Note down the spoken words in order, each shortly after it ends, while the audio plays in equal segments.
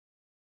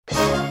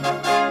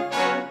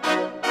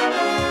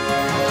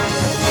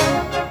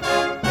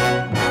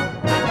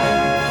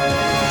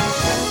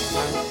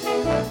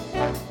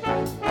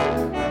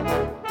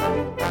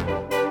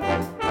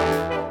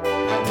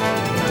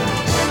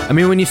I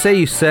mean, when you say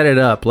you set it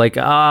up, like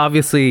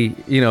obviously,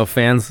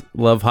 fans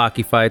love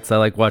hockey fights. I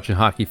like watching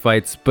hockey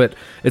fights, but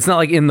it's not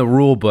like in the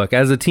rule book.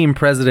 As a team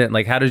president,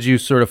 like how did you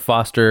sort of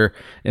foster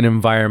an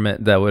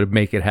environment that would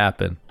make it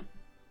happen?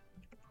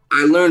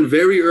 I learned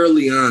very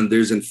early on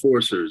there's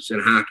enforcers in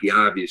hockey,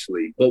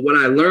 obviously. But what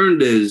I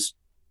learned is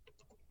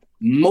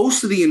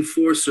most of the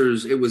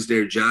enforcers, it was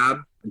their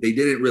job. They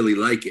didn't really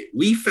like it.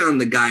 We found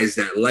the guys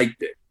that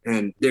liked it,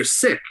 and they're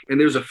sick. And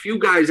there's a few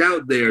guys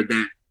out there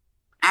that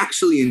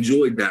actually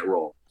enjoyed that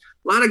role.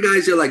 A lot of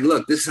guys are like,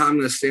 look, this is how I'm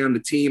going to stay on the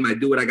team. I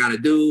do what I got to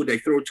do. They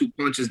throw 2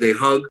 punches, they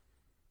hug.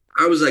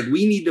 I was like,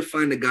 we need to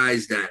find the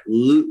guys that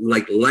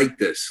like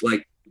this,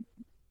 like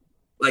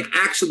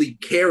actually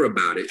care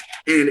about it.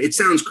 And it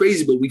sounds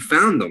crazy, but we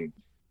found them.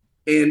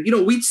 And,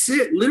 we'd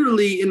sit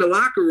literally in the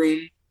locker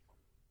room.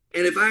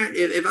 And if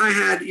I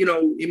had,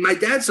 my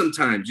dad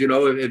sometimes,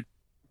 if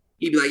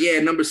he'd be like,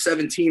 yeah, number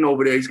 17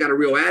 over there, he's got a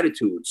real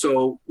attitude.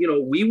 So,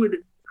 we would,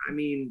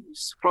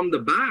 from the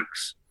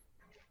box,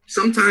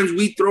 sometimes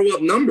we throw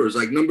up numbers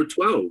like number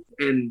 12.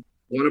 And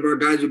one of our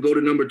guys would go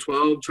to number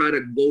 12, try to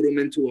goad him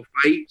into a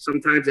fight.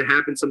 Sometimes it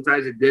happened,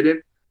 sometimes it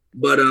didn't.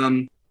 But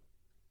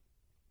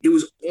it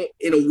was,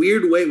 in a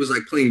weird way, it was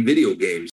like playing video games.